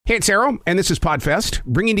Hey, it's Arrow, and this is Podfest,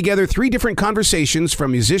 bringing together 3 different conversations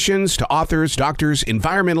from musicians to authors, doctors,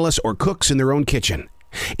 environmentalists, or cooks in their own kitchen.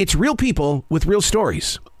 It's real people with real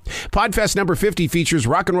stories. Podfest number 50 features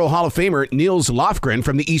Rock and Roll Hall of Famer Nils Lofgren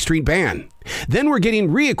from the E Street Band. Then we're getting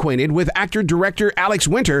reacquainted with actor-director Alex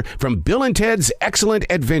Winter from Bill and Ted's Excellent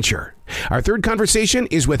Adventure. Our third conversation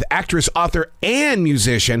is with actress, author, and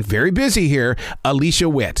musician, very busy here, Alicia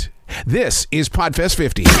Witt. This is Podfest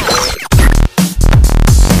 50.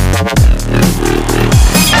 Hey,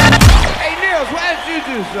 Nils, why don't you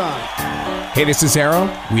do something? Hey, this is Arrow.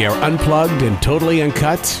 We are unplugged and totally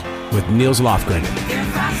uncut with Nils Lofgren.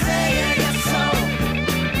 If I say it, it's so.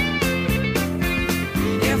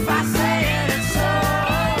 If I say it, it's so.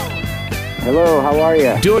 Hello, how are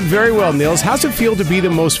you? Doing very well, Nils. How's it feel to be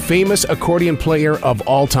the most famous accordion player of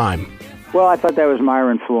all time? Well, I thought that was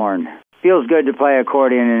Myron Flourn. Feels good to play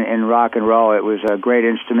accordion in rock and roll. It was a great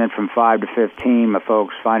instrument from 5 to 15. My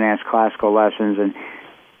folks financed classical lessons and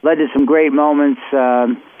led to some great moments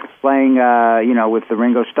playing, with the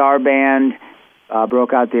Ringo Starr Band.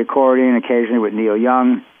 Broke out the accordion occasionally with Neil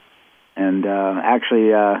Young. And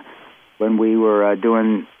when we were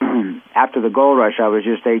doing, after the Gold Rush, I was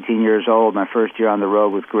just 18 years old, my first year on the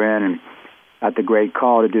road with Grin, and got the great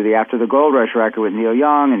call to do the After the Gold Rush record with Neil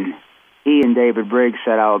Young, and he and David Briggs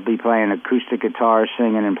said I would be playing acoustic guitar,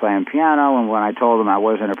 singing, and playing piano. And when I told them I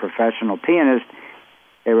wasn't a professional pianist,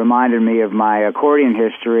 they reminded me of my accordion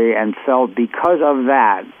history and felt because of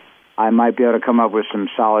that I might be able to come up with some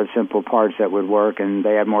solid, simple parts that would work, and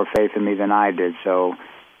they had more faith in me than I did. So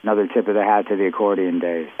another tip of the hat to the accordion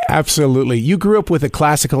days. Absolutely. You grew up with a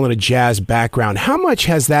classical and a jazz background. How much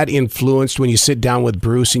has that influenced when you sit down with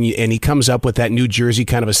Bruce and he comes up with that New Jersey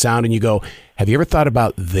kind of a sound and you go, have you ever thought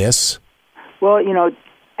about this? Well,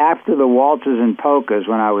 after the waltzes and polkas,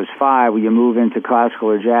 when I was 5, you move into classical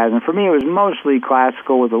or jazz. And for me, it was mostly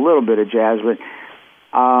classical with a little bit of jazz. But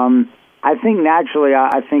I think naturally,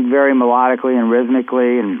 I think very melodically and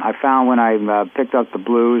rhythmically. And I found when I picked up the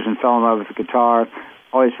blues and fell in love with the guitar,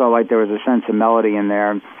 always felt like there was a sense of melody in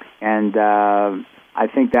there. And I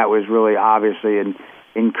think that was really obviously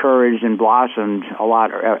encouraged and blossomed at a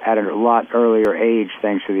lot earlier age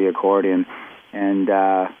thanks to the accordion. And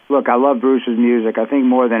look, I love Bruce's music. I think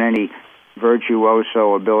more than any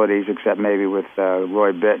virtuoso abilities, except maybe with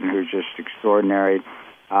Roy Bittan, who's just extraordinary.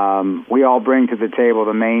 We all bring to the table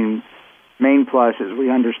the main plus is we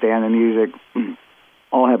understand the music,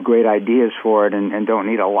 all have great ideas for it, and don't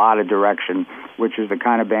need a lot of direction, which is the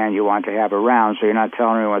kind of band you want to have around, so you're not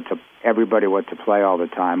telling everybody what to play all the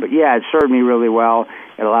time. But yeah, it served me really well.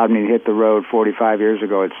 It allowed me to hit the road 45 years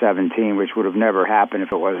ago at 17, which would have never happened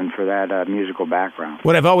if it wasn't for that musical background.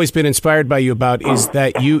 What I've always been inspired by you about is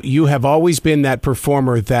that you have always been that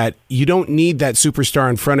performer that you don't need that superstar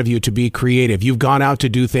in front of you to be creative. You've gone out to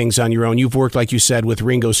do things on your own. You've worked, like you said, with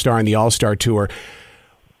Ringo Starr and the All-Star Tour.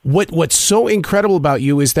 What's so incredible about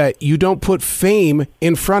you is that you don't put fame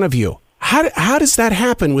in front of you. How does that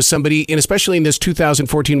happen with somebody, and especially in this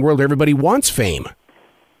 2014 world where everybody wants fame?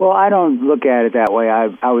 Well, I don't look at it that way.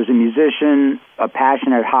 I was a musician, a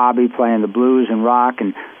passionate hobby, playing the blues and rock.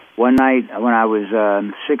 And one night when I was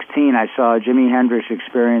 16, I saw Jimi Hendrix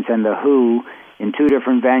Experience and The Who in 2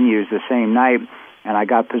 different venues the same night. And I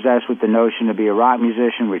got possessed with the notion to be a rock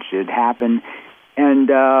musician, which did happen. And,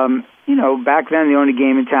 back then the only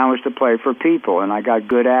game in town was to play for people. And I got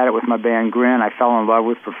good at it with my band Grin. I fell in love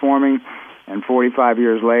with performing. And 45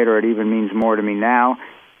 years later, it even means more to me now.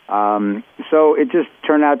 So it just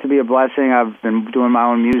turned out to be a blessing. I've been doing my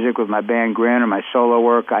own music with my band Grin and my solo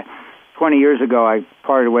work. 20 years ago, I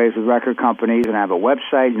parted ways with record companies, and I have a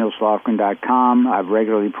website, nilslofgren.com. I've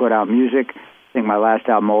regularly put out music. I think my last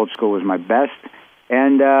album, Old School, was my best.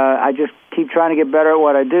 And I just keep trying to get better at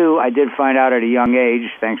what I do. I did find out at a young age,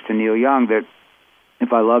 thanks to Neil Young, that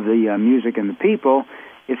if I love the music and the people,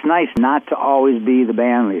 it's nice not to always be the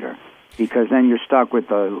band leader, because then you're stuck with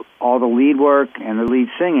all the lead work and the lead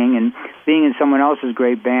singing. And being in someone else's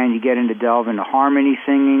great band, you get into delve into harmony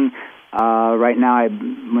singing. Right now,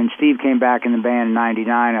 when Steve came back in the band in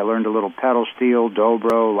 '99, I learned a little pedal steel,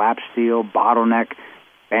 dobro, lap steel, bottleneck,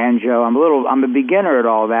 banjo. I'm a beginner at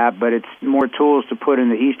all that, but it's more tools to put in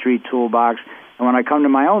the E Street toolbox. And when I come to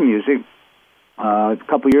my own music, a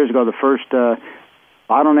couple years ago, the first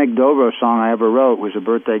bottleneck dobro song I ever wrote was a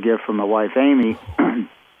birthday gift from my wife, Amy.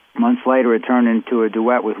 Months later, it turned into a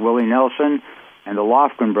duet with Willie Nelson and the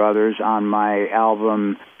Lofgren brothers on my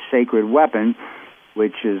album Sacred Weapon,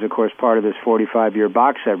 which is, of course, part of this 45-year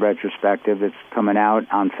box set retrospective that's coming out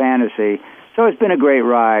on Fantasy. So it's been a great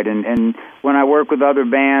ride, and when I work with other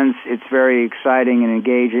bands, it's very exciting and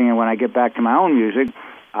engaging, and when I get back to my own music,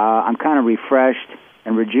 I'm kind of refreshed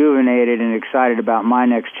and rejuvenated and excited about my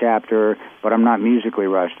next chapter, but I'm not musically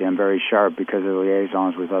rusty. I'm very sharp because of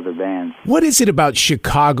liaisons with other bands. What is it about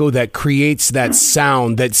Chicago that creates that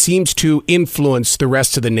sound that seems to influence the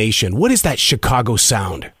rest of the nation? What is that Chicago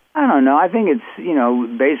sound? I don't know. I think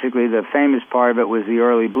it's, basically the famous part of it was the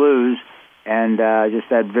early blues and just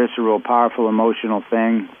that visceral, powerful, emotional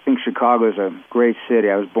thing. I think Chicago is a great city.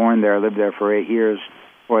 I was born there. I lived there for 8 years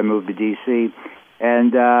before I moved to D.C.,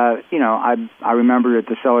 and, I remember at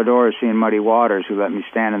the cellar door seeing Muddy Waters, who let me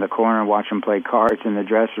stand in the corner and watch him play cards in the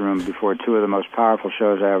dressing room before two of the most powerful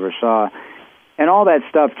shows I ever saw. And all that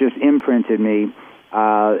stuff just imprinted me.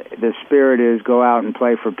 The spirit is go out and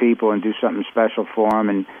play for people and do something special for them.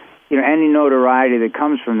 And, any notoriety that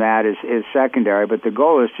comes from that is secondary, but the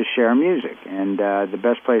goal is to share music. And the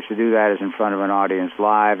best place to do that is in front of an audience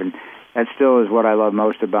live. And that still is what I love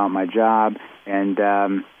most about my job. And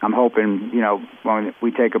I'm hoping, when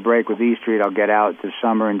we take a break with E Street, I'll get out this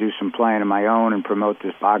summer and do some playing of my own and promote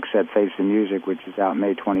this box set, Face the Music, which is out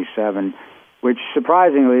May 27, which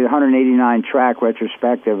surprisingly, 189-track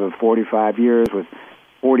retrospective of 45 years with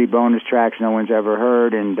 40 bonus tracks no one's ever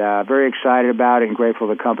heard, and very excited about it and grateful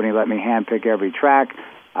the company let me handpick every track.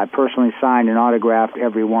 I personally signed and autographed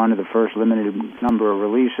every one of the first limited number of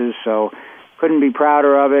releases, so couldn't be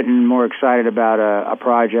prouder of it and more excited about a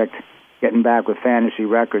project getting back with Fantasy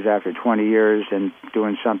Records after 20 years and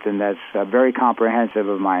doing something that's very comprehensive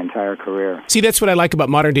of my entire career. See, that's what I like about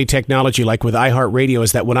modern day technology, like with iHeartRadio,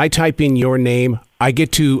 is that when I type in your name, I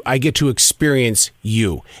get to experience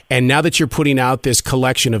you. And now that you're putting out this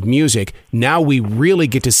collection of music, now we really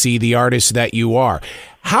get to see the artist that you are.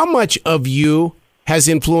 How much of you has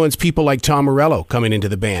influenced people like Tom Morello coming into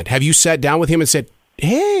the band? Have you sat down with him and said,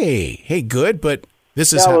 hey, good, but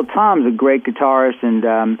this is well, Tom's a great guitarist,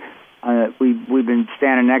 and we've been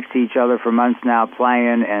standing next to each other for months now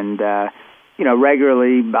playing, and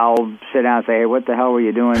regularly I'll sit down and say, hey, what the hell were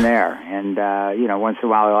you doing there? And once in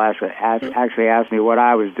a while he'll actually ask me what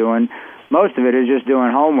I was doing. Most of it is just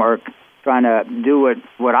doing homework, trying to do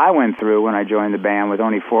what I went through when I joined the band with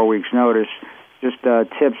only 4 weeks' notice. Just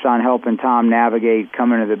tips on helping Tom navigate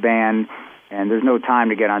coming to the band, and there's no time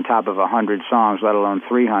to get on top of 100 songs, let alone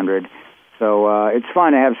 300. So it's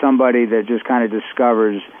fun to have somebody that just kind of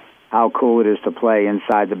discovers how cool it is to play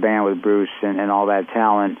inside the band with Bruce and all that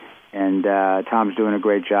talent. And Tom's doing a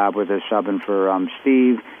great job with us, subbing for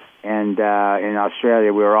Steve. And in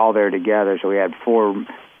Australia, we were all there together, so we had 4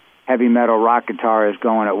 heavy metal rock guitarists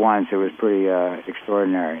going at once. It was pretty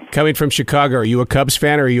extraordinary. Coming from Chicago, are you a Cubs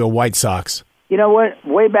fan or are you a White Sox? You know what?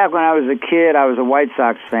 Way back when I was a kid, I was a White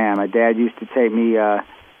Sox fan. My dad used to take me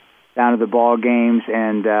down to the ball games,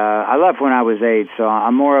 and I left when I was 8, so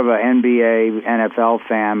I'm more of an NBA, NFL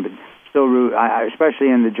fan, but still root, especially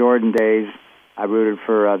in the Jordan days, I rooted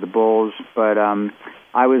for the Bulls, but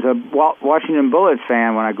I was a Washington Bullets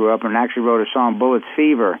fan when I grew up and actually wrote a song, Bullets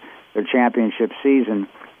Fever, their championship season,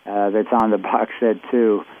 that's on the box set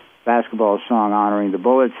too, basketball song honoring the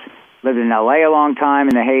Bullets. Lived in L.A. a long time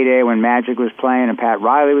in the heyday when Magic was playing and Pat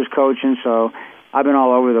Riley was coaching, so I've been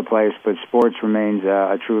all over the place, but sports remains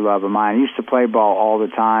a true love of mine. I used to play ball all the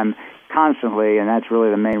time, constantly, and that's really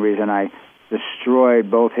the main reason I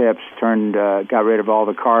destroyed both hips, got rid of all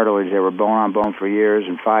the cartilage. They were bone on bone for years,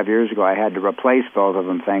 and 5 years ago I had to replace both of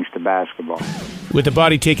them thanks to basketball. With the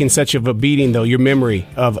body taking such of a beating, though, your memory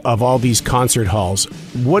of all these concert halls,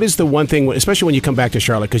 what is the one thing, especially when you come back to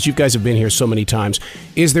Charlotte, because you guys have been here so many times,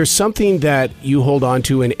 is there something that you hold on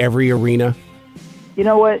to in every arena? You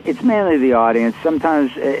know what? It's mainly the audience.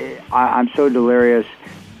 Sometimes I'm so delirious,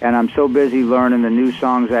 and I'm so busy learning the new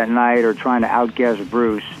songs at night or trying to outguess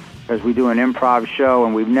Bruce, because we do an improv show,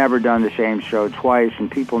 and we've never done the same show twice,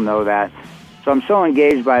 and people know that. So I'm so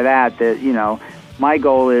engaged by that, my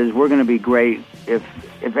goal is we're going to be great. If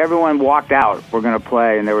everyone walked out, we're going to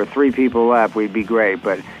play, and there were 3 people left, we'd be great.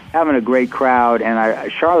 But having a great crowd,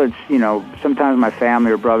 and Charlotte's, sometimes my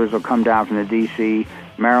family or brothers will come down from the D.C.,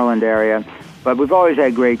 Maryland area, but we've always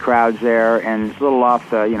had great crowds there, and it's a little off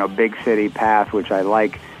the, big city path, which I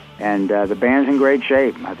like. And the band's in great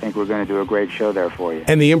shape. I think we're going to do a great show there for you.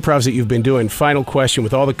 And the improvs that you've been doing, final question,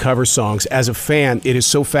 with all the cover songs, as a fan, it is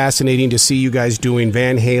so fascinating to see you guys doing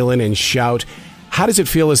Van Halen and Shout. How does it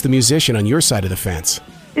feel as the musician on your side of the fence?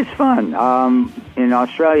 It's fun. In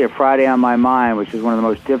Australia, Friday on My Mind, which is one of the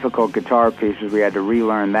most difficult guitar pieces, we had to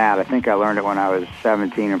relearn that. I think I learned it when I was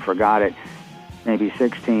 17 and forgot it, maybe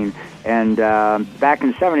 16. And back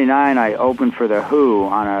in 79, I opened for The Who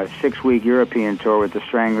on a 6-week European tour with the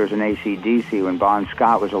Stranglers and AC/DC when Bon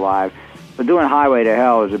Scott was alive. But doing Highway to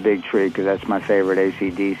Hell is a big treat because that's my favorite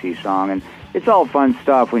AC/DC song. And it's all fun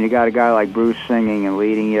stuff when you got a guy like Bruce singing and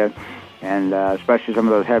leading you. and especially some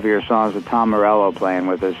of those heavier songs with Tom Morello playing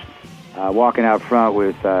with us. Walking out front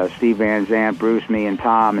with Steve Van Zandt, Bruce, me, and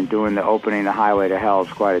Tom, and doing the opening The Highway to Hell is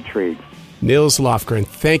quite a treat. Nils Lofgren,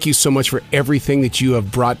 thank you so much for everything that you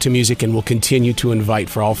have brought to music and will continue to invite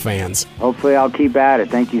for all fans. Hopefully I'll keep at it.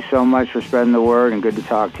 Thank you so much for spreading the word, and good to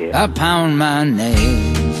talk to you. I pound my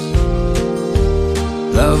nails,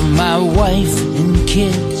 love my wife and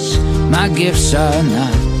kids. My gifts are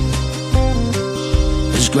not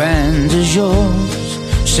as grand as yours.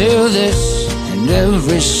 Still this and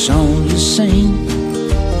every song you sing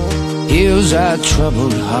heals our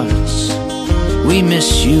troubled hearts. We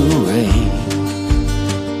miss you, Ray.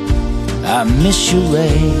 I miss you,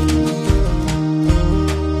 Ray.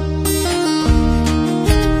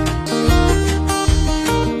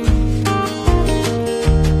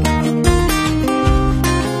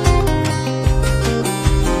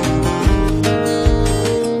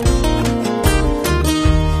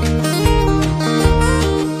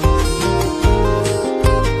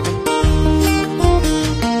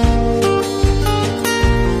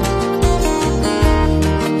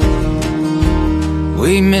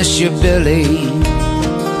 We miss you, Billy,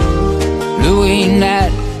 Louie,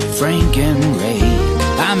 Nat, Frank, and Ray.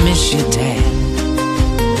 I miss you, Dad.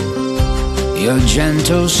 Your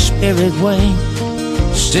gentle spirit way,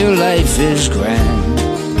 still life is grand.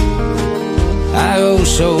 I owe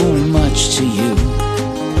so much to you.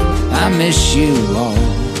 I miss you all.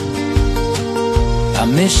 I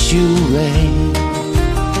miss you, Ray.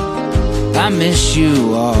 I miss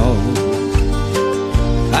you all.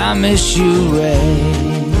 I miss you, Ray.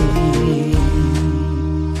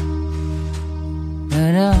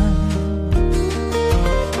 Da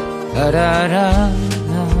da da da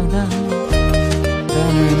da da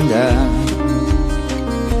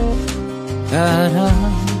da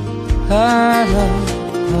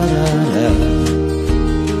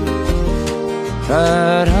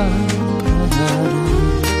da.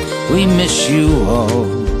 We miss you all.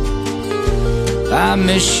 I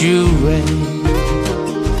miss you, Ray.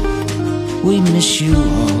 We miss you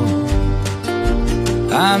all.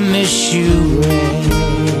 I miss you, Ray.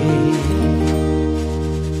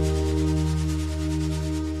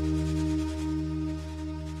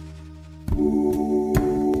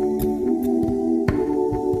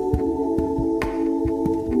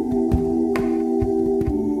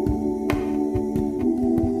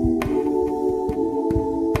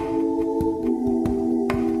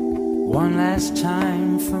 One last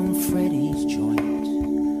time from Freddie's joint,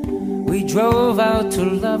 we drove out to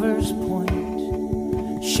Lover's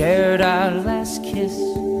Point, shared our last kiss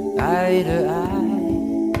eye to eye,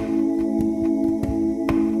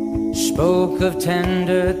 spoke of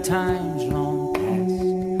tender times long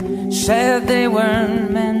past, said they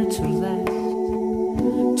weren't meant to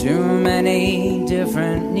last, too many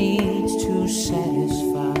different needs to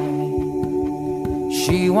satisfy.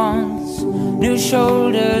 She wants new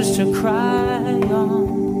shoulders to cry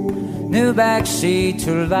on, new backseat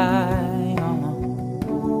to lie on,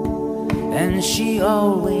 and she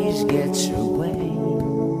always gets her way.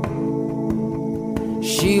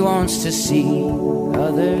 She wants to see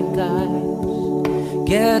other guys,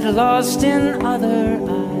 get lost in other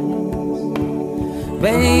eyes,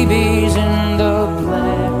 babies in the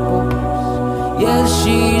black books. Yes,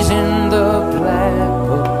 she's in the black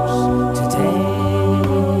books today.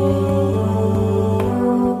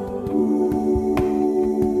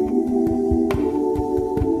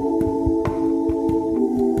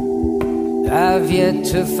 I've yet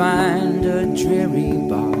to find a dreary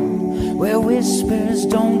bar where whispers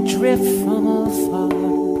don't drift from afar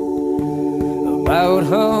about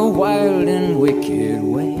her wild and wicked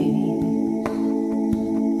ways.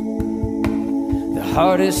 The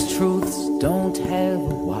hardest truths don't have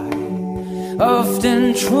a why.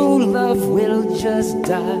 Often true love will just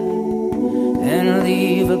die and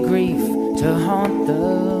leave a grief to haunt the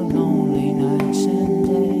lonely nights and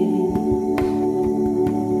days.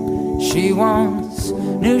 She wants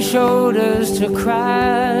new shoulders to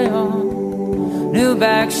cry on, new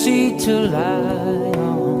backseat to lie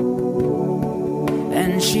on,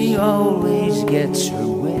 and she always gets her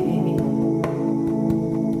way.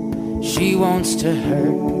 She wants to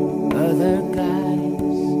hurt other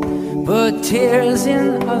guys, put tears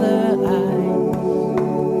in other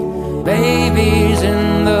eyes, babies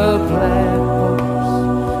in the black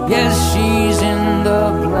books. Yes, she's in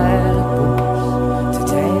the black books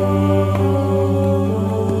today.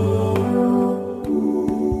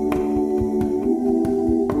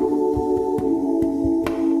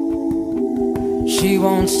 She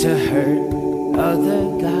wants to hurt other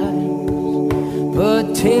guys,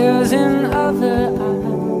 put tears in other eyes,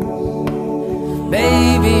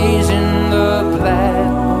 babies in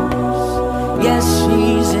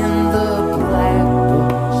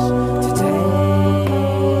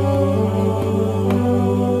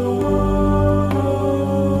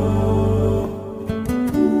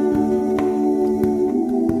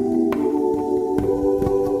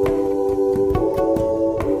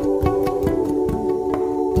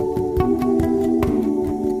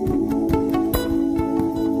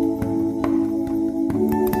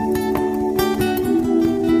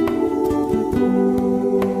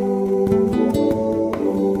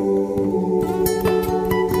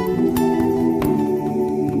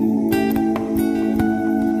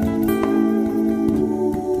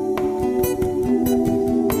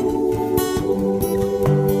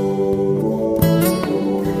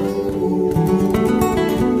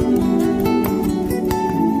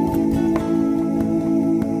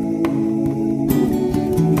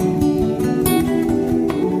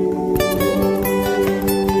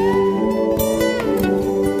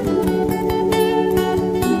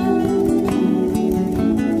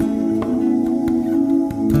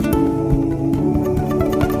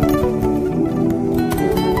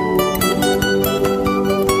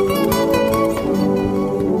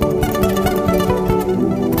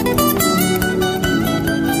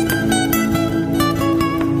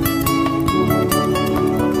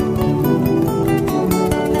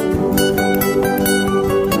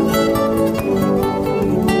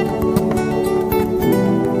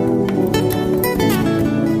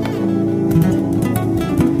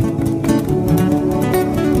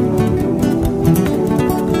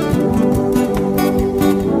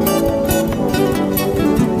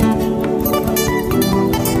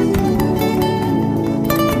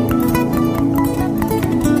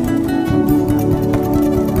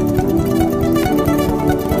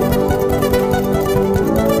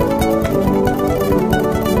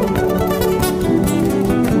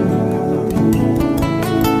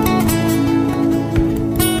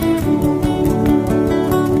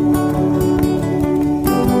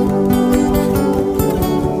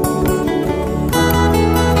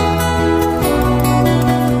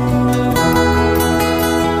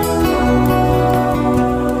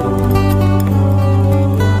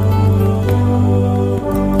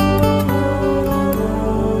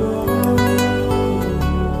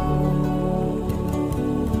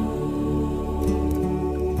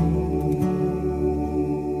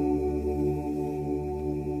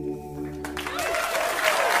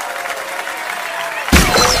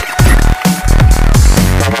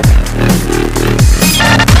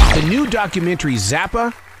documentary,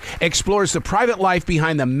 Zappa, explores the private life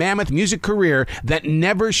behind the mammoth music career that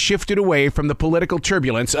never shifted away from the political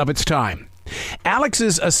turbulence of its time.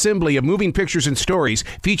 Alex's assembly of moving pictures and stories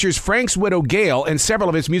features Frank's widow, Gail, and several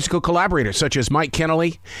of his musical collaborators, such as Mike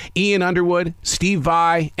Kennelly, Ian Underwood, Steve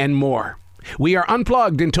Vai, and more. We are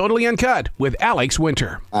unplugged and totally uncut with Alex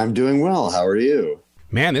Winter. I'm doing well. How are you?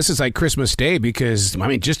 Man, this is like Christmas Day because,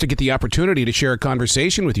 just to get the opportunity to share a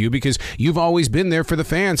conversation with you because you've always been there for the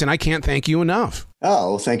fans, and I can't thank you enough.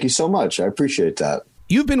 Oh, thank you so much. I appreciate that.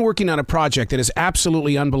 You've been working on a project that is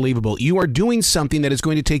absolutely unbelievable. You are doing something that is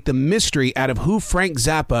going to take the mystery out of who Frank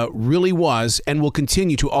Zappa really was and will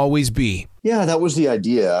continue to always be. Yeah, that was the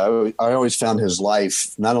idea. I always found his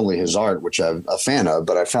life, not only his art, which I'm a fan of,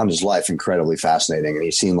 but I found his life incredibly fascinating. And he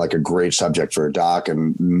seemed like a great subject for a doc,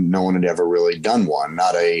 and no one had ever really done one,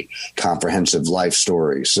 not a comprehensive life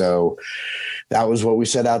story. So that was what we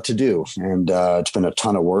set out to do. And it's been a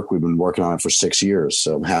ton of work. We've been working on it for 6 years.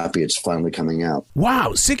 So I'm happy it's finally coming out.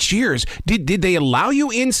 Wow, 6 years. Did they allow you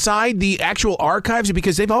inside the actual archives?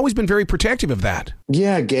 Because they've always been very protective of that.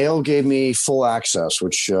 Yeah, Gail gave me full access,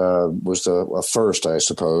 which was a first, I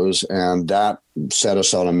suppose. And that set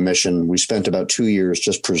us on a mission. We spent about 2 years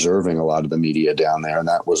just preserving a lot of the media down there, and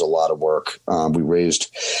that was a lot of work. We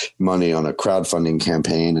raised money on a crowdfunding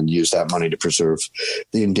campaign and used that money to preserve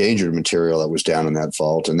the endangered material that was down in that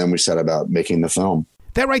vault. And then we set about making the film.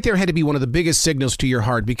 That right there had to be one of the biggest signals to your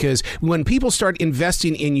heart, because when people start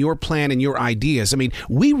investing in your plan and your ideas,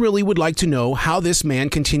 we really would like to know how this man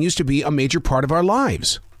continues to be a major part of our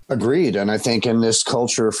lives. Agreed. And I think in this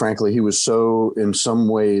culture, frankly, he was so in some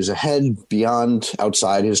ways ahead, beyond,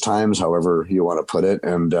 outside his times, however you want to put it.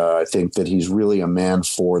 And I think that he's really a man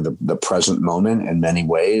for the present moment in many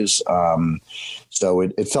ways. So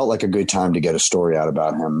it felt like a good time to get a story out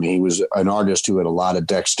about him. He was an artist who had a lot of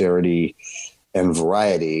dexterity and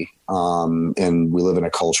variety. And we live in a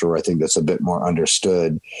culture where I think that's a bit more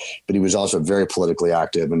understood, but he was also very politically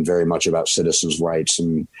active and very much about citizens' rights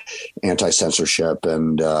and anti-censorship.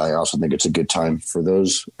 And I also think it's a good time for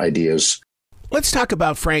those ideas. Let's talk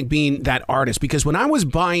about Frank being that artist, because when I was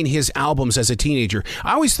buying his albums as a teenager,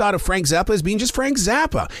 I always thought of Frank Zappa as being just Frank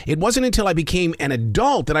Zappa. It wasn't until I became an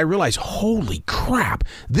adult that I realized, holy crap,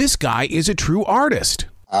 this guy is a true artist.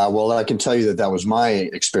 Well, I can tell you that was my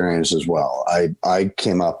experience as well. I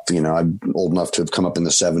came up, I'm old enough to have come up in the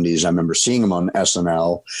 70s. I remember seeing him on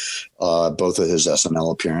SNL, both of his SNL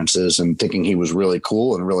appearances, and thinking he was really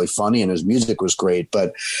cool and really funny, and his music was great.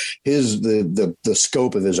 But the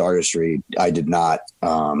scope of his artistry, I didn't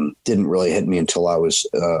really hit me until I was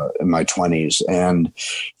in my 20s. And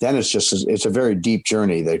then it's a very deep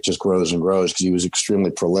journey that just grows and grows, because he was extremely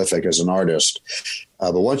prolific as an artist.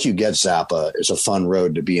 But once you get Zappa, it's a fun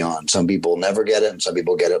road to be on. Some people never get it, and some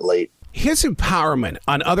people get it late. His empowerment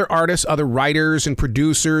on other artists, other writers and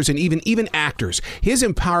producers, and even actors, his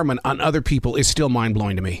empowerment on other people is still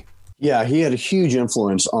mind-blowing to me. Yeah, he had a huge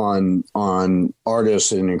influence on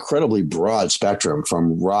artists in an incredibly broad spectrum,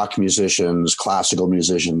 from rock musicians, classical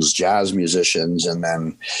musicians, jazz musicians, and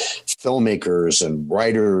then filmmakers and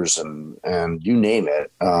writers and you name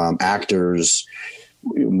it, actors.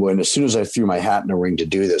 As soon as I threw my hat in the ring to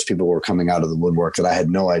do this, people were coming out of the woodwork that I had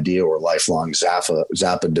no idea were lifelong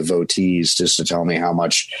Zappa devotees, just to tell me how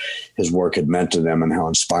much his work had meant to them and how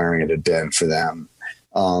inspiring it had been for them.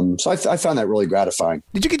 So I found that really gratifying.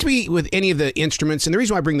 Did you get to be with any of the instruments? And the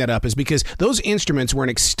reason why I bring that up is because those instruments were an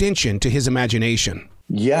extension to his imagination.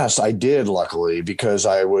 Yes, I did, luckily, because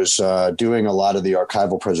I was doing a lot of the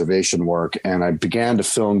archival preservation work, and I began to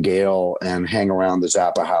film Gail and hang around the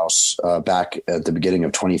Zappa house back at the beginning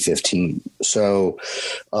of 2015. So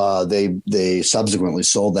they subsequently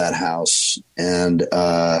sold that house and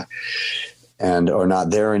are not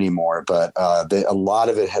there anymore. But a lot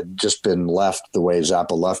of it had just been left the way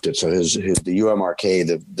Zappa left it. So the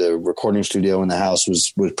UMRK, the recording studio in the house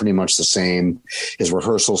was pretty much the same. His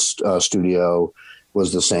rehearsal studio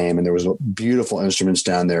was the same. And there was beautiful instruments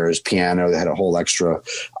down there. His piano that had a whole extra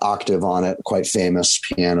octave on it, quite famous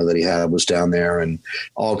piano that he had was down there, and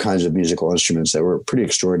all kinds of musical instruments that were pretty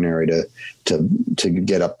extraordinary to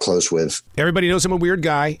get up close with. Everybody knows I'm a weird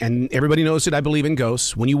guy, and everybody knows that I believe in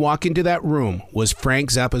ghosts. When you walk into that room, was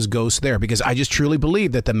Frank Zappa's ghost there? Because I just truly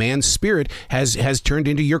believe that the man's spirit has turned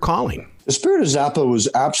into your calling. The spirit of Zappa was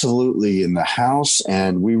absolutely in the house,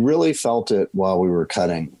 and we really felt it while we were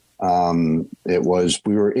cutting.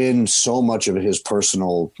 We were in so much of his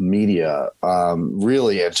personal media,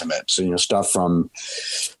 really intimate. So, stuff from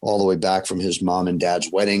all the way back from his mom and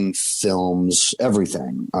dad's wedding films,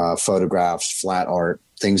 everything, photographs, flat art,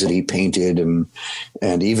 things that he painted and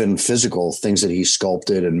even physical things that he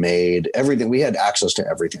sculpted and made, everything. We had access to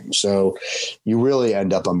everything. So you really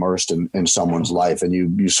end up immersed in someone's life, and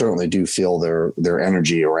you certainly do feel their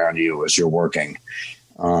energy around you as you're working.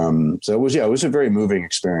 So it was a very moving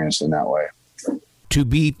experience in that way. To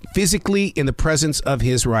be physically in the presence of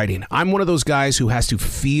his writing. I'm one of those guys who has to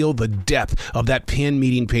feel the depth of that pen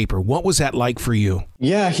meeting paper. What was that like for you?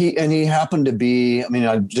 Yeah, he happened to be,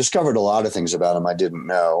 I discovered a lot of things about him I didn't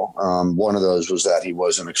know. One of those was that he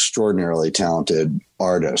was an extraordinarily talented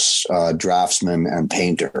artist, draftsman and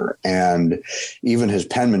painter. And even his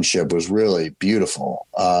penmanship was really beautiful.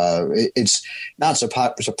 It's not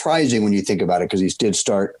surprising when you think about it, because he did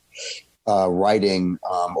start writing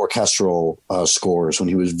orchestral scores when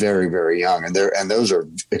he was very, very young, and those are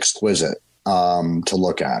exquisite to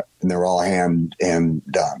look at, and they're all hand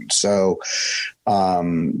done. So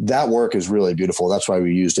that work is really beautiful. That's why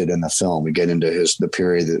we used it in the film. We get into the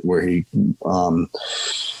period where he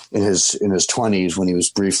in his 20s, when he was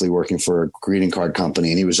briefly working for a greeting card company,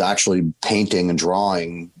 and he was actually painting and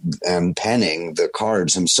drawing and penning the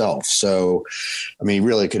cards himself. So, he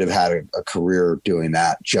really could have had a career doing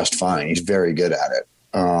that just fine. He's very good at it.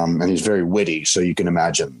 And he's very witty. So you can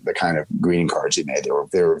imagine the kind of greeting cards he made.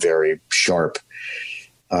 They were very sharp.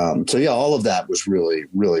 So yeah, all of that was really,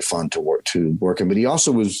 really fun to work in. But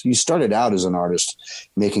he started out as an artist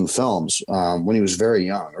making films when he was very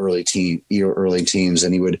young, early teens,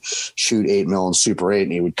 and he would shoot 8mm and Super 8,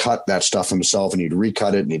 and he would cut that stuff himself, and he'd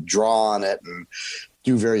recut it, and he'd draw on it and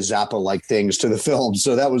do very Zappa-like things to the film.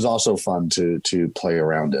 So that was also fun to play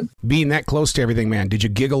around in. Being that close to everything, man, did you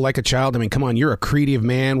giggle like a child? Come on, you're a creative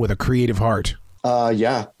man with a creative heart.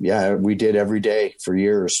 Yeah, we did every day for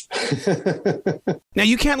years. Now,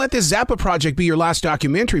 you can't let this Zappa project be your last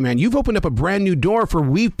documentary, man. You've opened up a brand new door for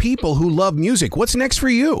we people who love music. What's next for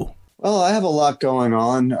you? Well, I have a lot going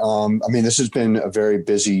on. This has been a very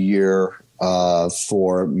busy year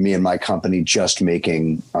for me and my company, Just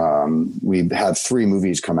Making. We've had 3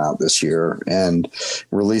 movies come out this year, and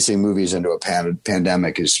releasing movies into a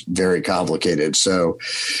pandemic is very complicated. So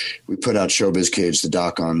we put out Showbiz Kids, the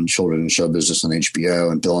doc on children in show business on HBO,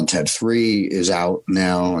 and Bill and Ted 3 is out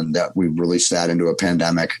now, and that we released that into a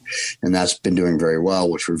pandemic, and that's been doing very well,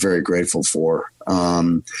 which we're very grateful for.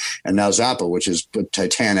 And now Zappa, which is a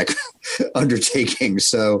titanic undertaking.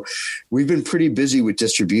 So we've been pretty busy with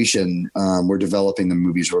distribution. We're developing the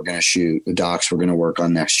movies we're going to shoot, the docs we're going to work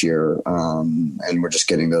on next year. And we're just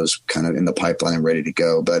getting those kind of in the pipeline and ready to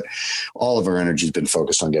go. But all of our energy has been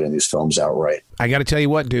focused on getting these films out right. I got to tell you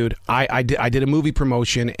what, dude, I did a movie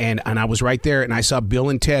promotion, and I was right there, and I saw Bill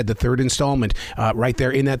and Ted, the 3rd installment, right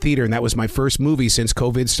there in that theater. And that was my first movie since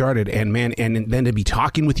COVID started. And man, and then to be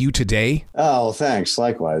talking with you today. Oh, thanks.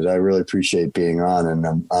 Likewise. I really appreciate being on,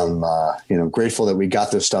 and I'm grateful that we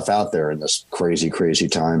got this stuff out there in this crazy, crazy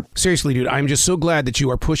time. Seriously, dude, I'm just so glad that you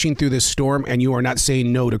are pushing through this storm and you are not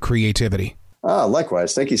saying no to creativity.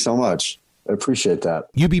 Likewise. Thank you so much. I appreciate that.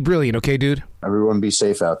 You be brilliant, okay, dude? Everyone be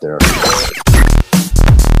safe out there.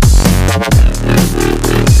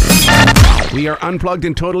 We are unplugged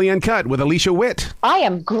and totally uncut with Alicia Witt. I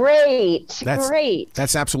am great.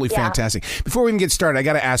 That's absolutely fantastic. Before we even get started, I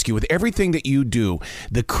got to ask you, with everything that you do,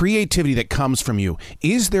 the creativity that comes from you,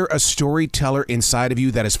 is there a storyteller inside of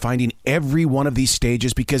you that is finding every one of these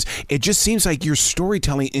stages? Because it just seems like your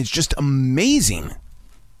storytelling is just amazing.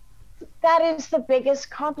 That is the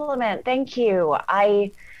biggest compliment. Thank you.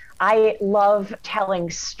 I love telling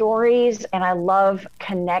stories, and I love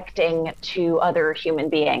connecting to other human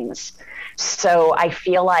beings. So I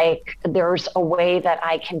feel like there's a way that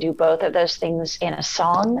I can do both of those things in a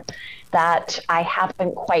song that I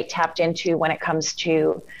haven't quite tapped into when it comes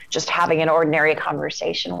to just having an ordinary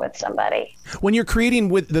conversation with somebody. When you're creating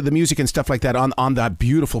with the music and stuff like that on that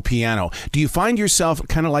beautiful piano, do you find yourself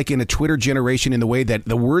kind of like in a Twitter generation in the way that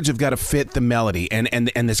the words have got to fit the melody and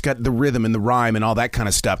it's got the rhythm and the rhyme and all that kind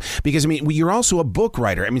of stuff? Because, you're also a book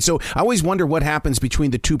writer. So I always wonder what happens between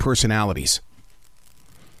the two personalities.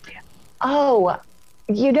 Oh,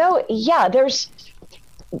 I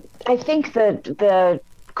think the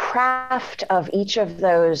craft of each of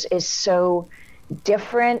those is so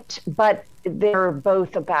different, but they're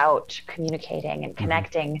both about communicating and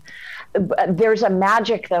connecting. Mm-hmm. There's a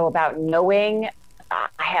magic, though, about knowing I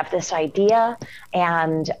have this idea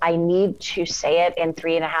and I need to say it in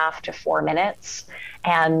 3.5 to 4 minutes.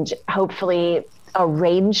 And hopefully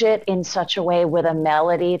arrange it in such a way with a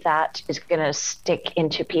melody that is going to stick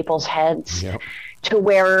into people's heads to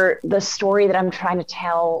where the story that I'm trying to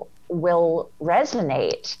tell will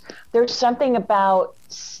resonate. There's something about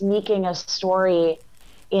sneaking a story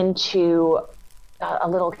into a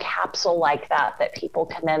little capsule like that people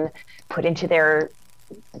can then put into their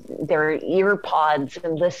ear pods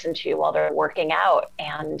and listen to while they're working out.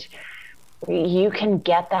 And you can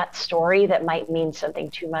get that story that might mean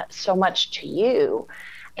something so much to you,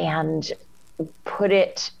 and put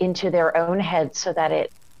it into their own head so that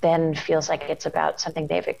it then feels like it's about something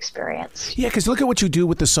they've experienced. Yeah, because look at what you do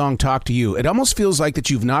with the song Talk to You. It almost feels like that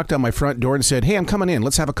you've knocked on my front door and said, hey, I'm coming in.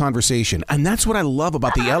 Let's have a conversation. And that's what I love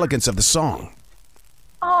about the elegance of the song.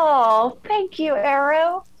 Oh, thank you,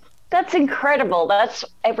 Arrow. That's incredible. That's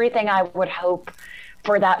everything I would hope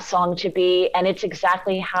for that song to be. And it's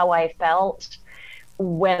exactly how I felt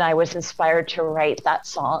when I was inspired to write that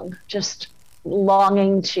song. Just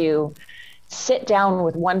longing to sit down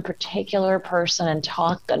with one particular person and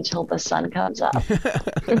talk until the sun comes up.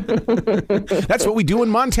 That's what we do in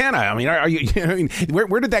Montana. I mean, are you? I mean,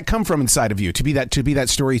 where did that come from inside of you to be that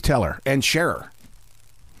storyteller and sharer?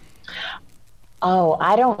 Oh,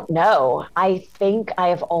 I don't know. I think I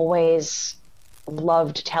have always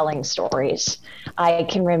loved telling stories. I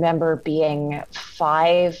can remember being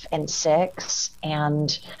 5 and 6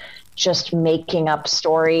 and just making up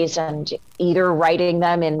stories and either writing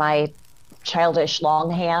them in my childish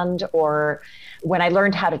longhand, or when I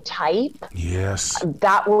learned how to type. Yes.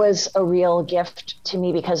 That was a real gift to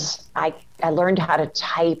me, because I learned how to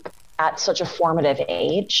type at such a formative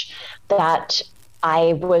age that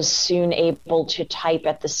I was soon able to type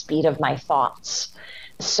at the speed of my thoughts.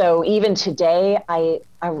 So even today, I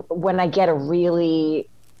when I get a really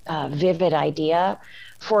vivid idea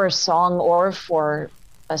for a song or for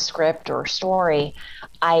a script or story,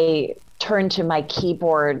 I turn to my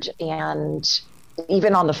keyboard, and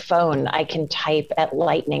even on the phone, I can type at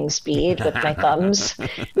lightning speed with my thumbs.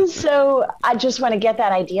 So I just want to get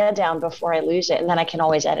that idea down before I lose it, and then I can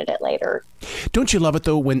always edit it later. Don't you love it,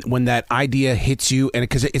 though, when that idea hits you? And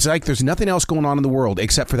because it's like there's nothing else going on in the world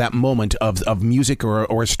except for that moment of music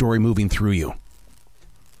or a story moving through you.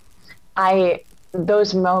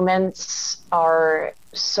 Those moments are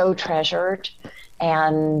so treasured,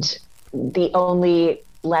 and the only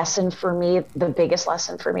lesson for me, the biggest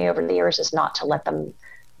lesson for me over the years, is not to let them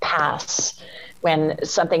pass. When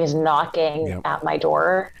something is knocking at my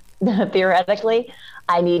door, theoretically,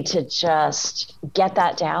 I need to just get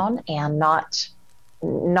that down and not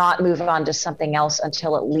move on to something else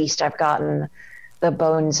until at least I've gotten the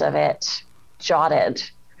bones of it jotted.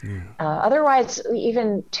 Otherwise,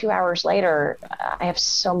 even 2 hours later, I have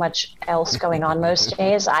so much else going on most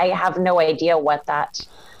days. I have no idea what that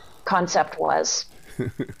concept was.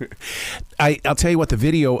 I'll tell you what, the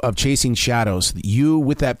video of Chasing Shadows, you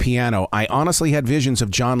with that piano, I honestly had visions of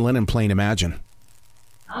John Lennon playing Imagine.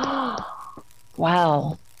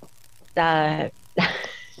 Wow. I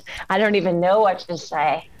don't even know what to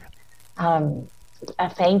say.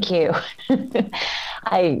 Thank you.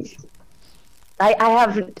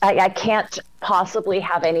 I can't possibly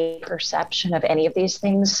have any perception of any of these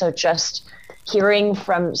things. So just hearing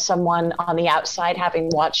from someone on the outside, having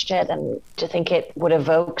watched it, and to think it would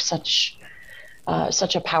evoke such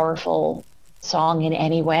a powerful song in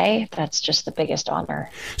any way, that's just the biggest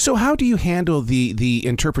honor. So how do you handle the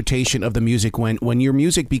interpretation of the music when your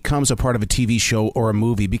music becomes a part of a TV show or a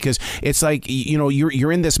movie? Because it's like, you know,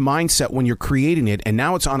 you're in this mindset when you're creating it, and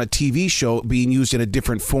now it's on a TV show being used in a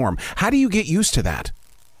different form. How do you get used to that?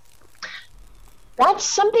 That's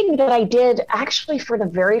something that I did actually for the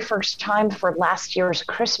very first time for last year's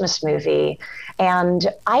Christmas movie. And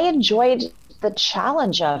I enjoyed the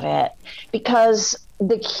challenge of it, because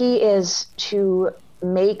the key is to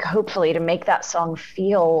make that song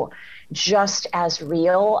feel just as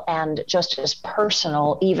real and just as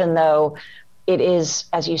personal, even though it is,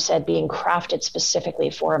 as you said, being crafted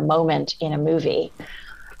specifically for a moment in a movie.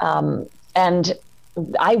 And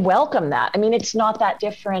I welcome that. I mean, it's not that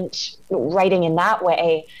different writing in that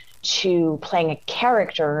way to playing a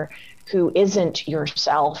character who isn't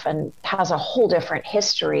yourself and has a whole different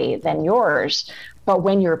history than yours. But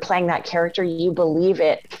when you're playing that character, you believe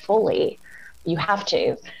it fully. You have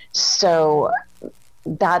to. So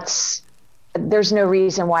there's no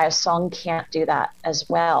reason why a song can't do that as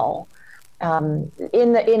well.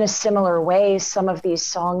 In a similar way, some of these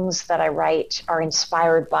songs that I write are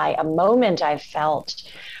inspired by a moment I've felt,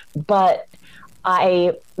 but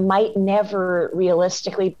I might never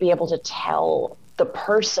realistically be able to tell the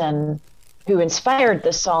person who inspired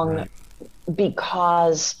the song,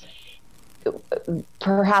 because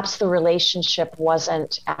perhaps the relationship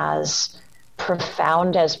wasn't as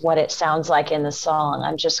profound as what it sounds like in the song.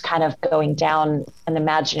 I'm just kind of going down an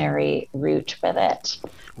imaginary route with it.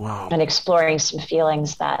 Wow. And exploring some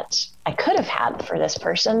feelings that I could have had for this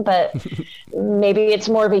person, but maybe it's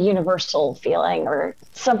more of a universal feeling or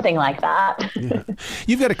something like that. Yeah.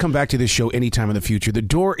 You've got to come back to this show anytime in the future. The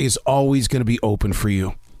door is always going to be open for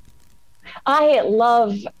you. I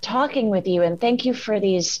love talking with you, and thank you for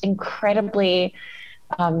these incredibly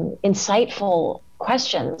insightful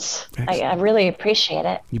questions. I really appreciate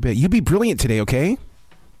it. You bet. You be brilliant today, okay?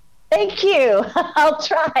 Thank you. I'll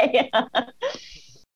try.